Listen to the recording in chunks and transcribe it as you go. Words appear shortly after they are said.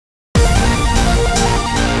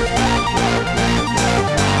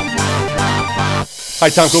Hi,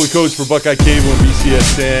 Tom Coley, coach for Buckeye Cable and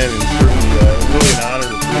BCSN, and certainly really an honor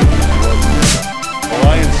to be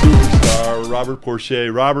Lions superstar, Robert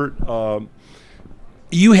Porcher. Robert,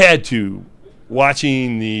 you had to,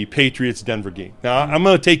 watching the Patriots-Denver game. Now, I'm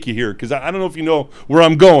going to take you here because I don't know if you know where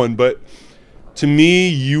I'm going, but to me,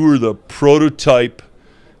 you were the prototype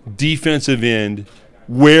defensive end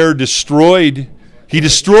where he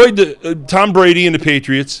destroyed Tom Brady and the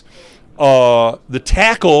Patriots. The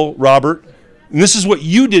tackle, Robert, and this is what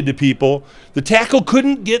you did to people, the tackle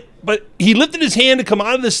couldn't get, but he lifted his hand to come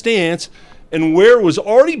out of the stance, and Ware was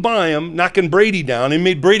already by him, knocking Brady down, and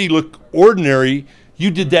made Brady look ordinary. You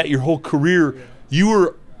did that your whole career. You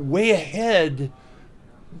were way ahead.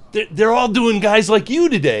 They're all doing guys like you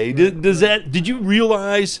today. Did you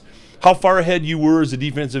realize how far ahead you were as a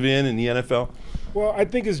defensive end in the NFL? Well, I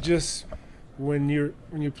think it's just when you're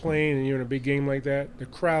playing and you're in a big game like that, the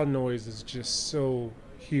crowd noise is just so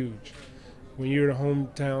huge. When you're a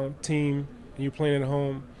hometown team and you're playing at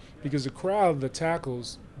home, because the crowd, the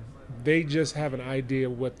tackles, they just have an idea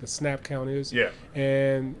of what the snap count is. Yeah.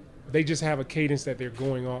 And they just have a cadence that they're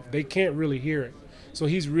going off. They can't really hear it. So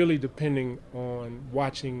he's really depending on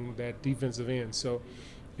watching that defensive end. So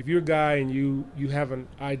if you're a guy and you have an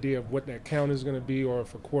idea of what that count is going to be, or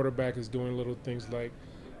if a quarterback is doing little things like,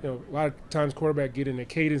 a lot of times quarterback get in their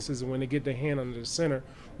cadences, and when they get their hand under the center,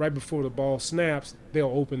 right before the ball snaps, they'll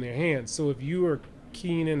open their hands. So if you are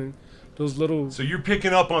keying in those little – So you're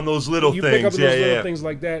picking up on those little things. You pick up on those little things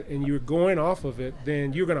like that, and you're going off of it,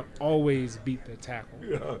 then you're going to always beat the tackle.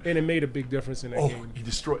 Yeah. And it made a big difference in that game. He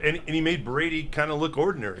destroyed – and he made Brady kind of look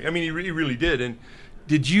ordinary. I mean, he really did. And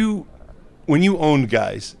did you – when you owned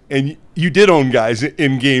guys, and you did own guys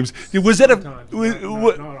in games, was that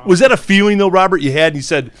a feeling though, Robert, you had? And you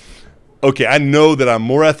said, "Okay, I know that I'm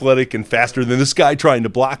more athletic and faster than this guy trying to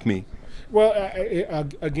block me." Well,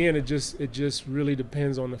 again, it just really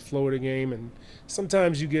depends on the flow of the game, and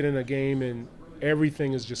sometimes you get in a game and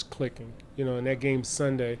everything is just clicking. In that game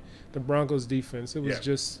Sunday, the Broncos defense, it was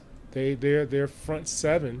just their front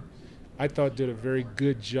seven, I thought, did a very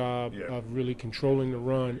good job of really controlling the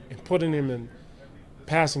run and putting him in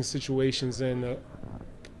passing situations. And the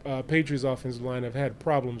Patriots offensive line have had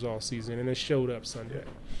problems all season, and it showed up Sunday.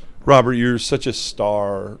 Robert, you're such a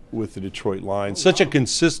star with the Detroit Lions, such a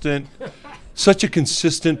consistent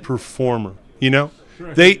performer.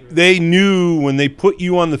 They knew when they put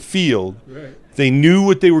you on the field, they knew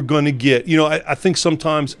what they were going to get. I think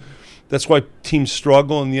sometimes that's why teams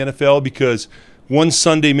struggle in the NFL, because one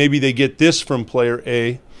Sunday maybe they get this from player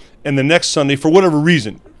A, and the next Sunday, for whatever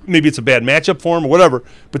reason, maybe it's a bad matchup for them or whatever,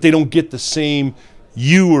 but they don't get the same.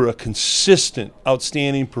 You were a consistent,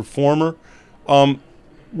 outstanding performer.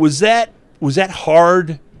 Was that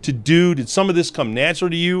hard to do? Did some of this come natural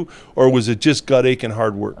to you, or was it just gut ache and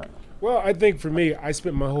hard work? Well, I think for me, I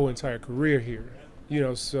spent my whole entire career here.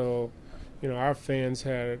 So our fans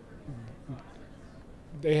had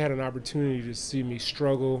an opportunity to see me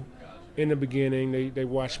struggle. In the beginning, they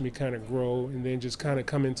watched me kind of grow and then just kind of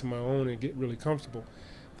come into my own and get really comfortable.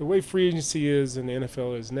 The way free agency is in the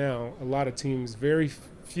NFL is now, a lot of teams, very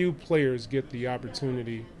few players get the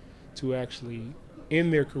opportunity to actually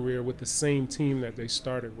end their career with the same team that they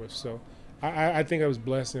started with. So I think I was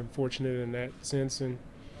blessed and fortunate in that sense. And,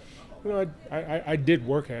 I did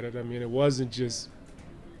work at it. I mean, it wasn't just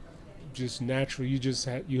natural.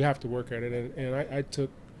 You have to work at it. And I took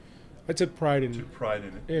pride in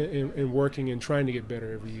it. In working and trying to get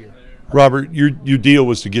better every year. Robert, your deal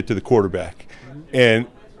was to get to the quarterback. And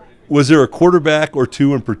was there a quarterback or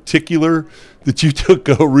two in particular that you took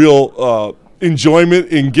a real enjoyment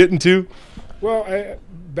in getting to? Well,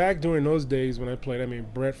 back during those days when I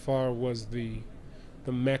played, Brett Favre was the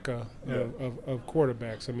mecca of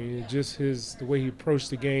quarterbacks. Just the way he approached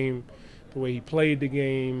the game, the way he played the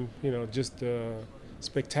game, just the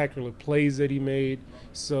spectacular plays that he made.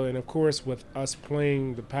 So, and of course, with us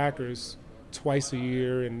playing the Packers twice a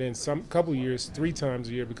year, and then couple years 3 times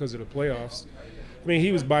a year because of the playoffs,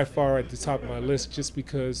 he was by far at the top of my list, just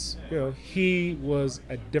because he was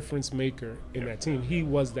a difference maker in that team. He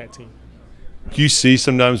was that team. Do you see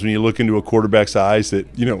sometimes when you look into a quarterback's eyes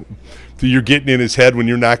that that you're getting in his head when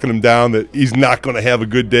you're knocking him down, that he's not going to have a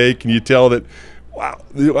good day? Can you tell that? Wow,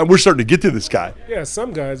 we're starting to get to this guy. Yeah,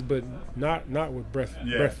 some guys, but not with Brett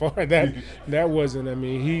Favre. That wasn't.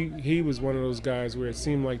 He was one of those guys where it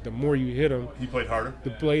seemed like the more you hit him, he played harder.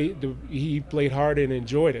 He played harder and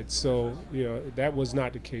enjoyed it. So that was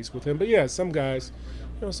not the case with him. But yeah, some guys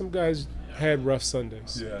had rough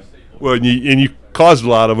Sundays. Yeah. Well, and you caused a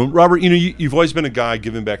lot of them, Robert. You've always been a guy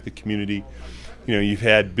giving back to the community. You've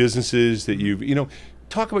had businesses that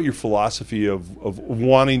talk about your philosophy of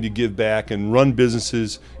wanting to give back and run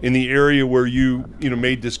businesses in the area where you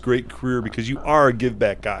made this great career, because you are a give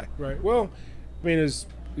back guy. Right. Well, I mean,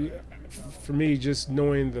 for me, just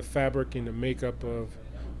knowing the fabric and the makeup of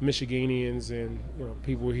Michiganians and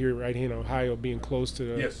people here right here in Ohio, being close to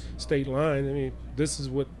the state line. I mean, this is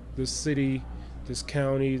what this city, this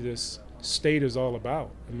county, this state is all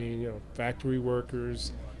about. I mean, factory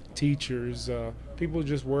workers, teachers, people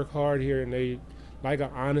just work hard here, and they like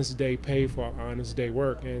an honest day pay for an honest day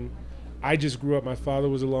work. And I just grew up, my father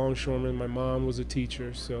was a longshoreman, my mom was a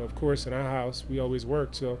teacher, so of course in our house we always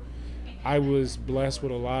worked. So I was blessed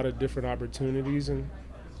with a lot of different opportunities, and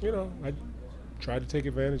I tried to take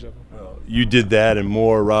advantage of them. Well, you did that and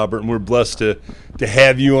more, Robert, and we're blessed to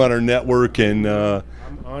have you on our network. And I'm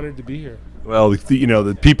honored to be here. Well,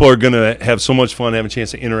 the people are going to have so much fun, having a chance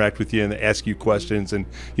to interact with you and ask you questions. And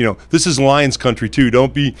this is Lions country too.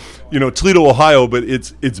 Don't be, Toledo, Ohio, but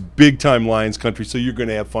it's big time Lions country. So you're going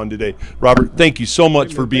to have fun today, Robert. Thank you so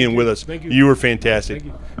much for being with us. Thank you. You were fantastic.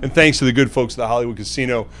 Thank you. And thanks to the good folks at the Hollywood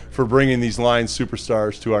Casino for bringing these Lions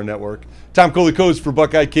superstars to our network. Tom Colicos for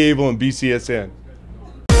Buckeye Cable and BCSN.